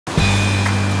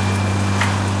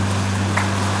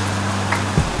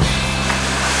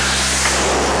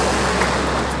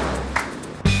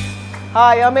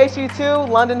Hi, I'm HU2,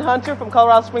 London Hunter from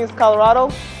Colorado Springs,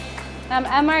 Colorado. I'm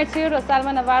MR2,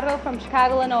 Rosalba Navarro from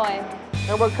Chicago, Illinois.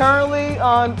 And we're currently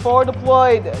on forward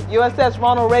deployed USS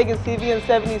Ronald Reagan CVN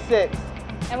 76.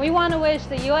 And we want to wish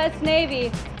the U.S.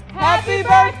 Navy Happy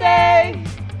birthday!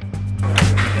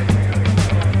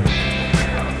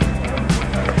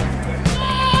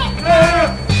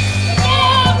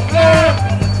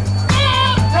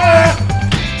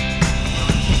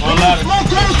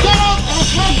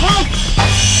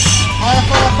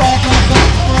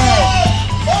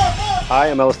 Hi,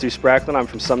 I'm Ellis Deuce Bracklin. I'm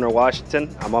from Sumner,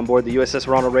 Washington. I'm on board the USS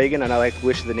Ronald Reagan, and I'd like to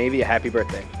wish the Navy a happy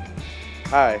birthday.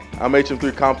 Hi, I'm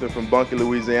HM3 Compton from Bunker,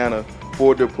 Louisiana,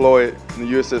 forward deployed in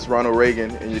the USS Ronald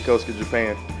Reagan in Yokosuka,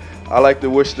 Japan. I'd like to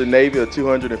wish the Navy a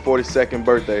 242nd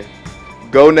birthday.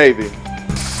 Go Navy!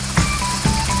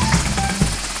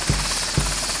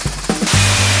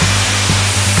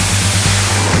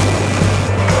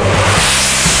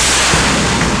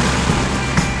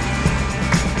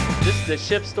 This is the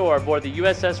ship store aboard the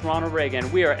USS Ronald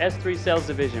Reagan. We are S3 Sales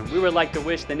Division. We would like to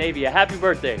wish the Navy a happy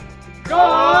birthday.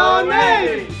 Go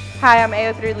Navy! Hi, I'm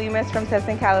AO3 Lemus from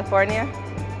Tustin, California.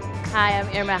 Hi, I'm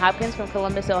Irma Hopkins from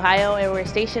Columbus, Ohio, and we're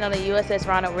stationed on the USS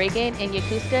Ronald Reagan in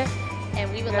Yokosuka,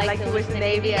 and we would like to wish the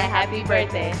Navy a happy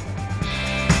birthday.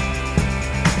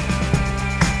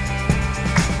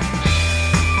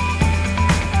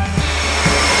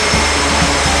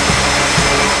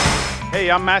 Hey,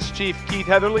 I'm Master Chief Keith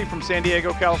Heatherly from San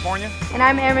Diego, California. And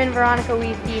I'm Airman Veronica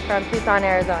Weesky from Tucson,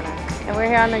 Arizona. And we're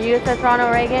here on the USS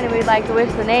Ronald Reagan, and we'd like to wish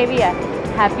the Navy a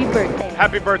happy birthday.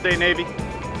 Happy birthday, Navy.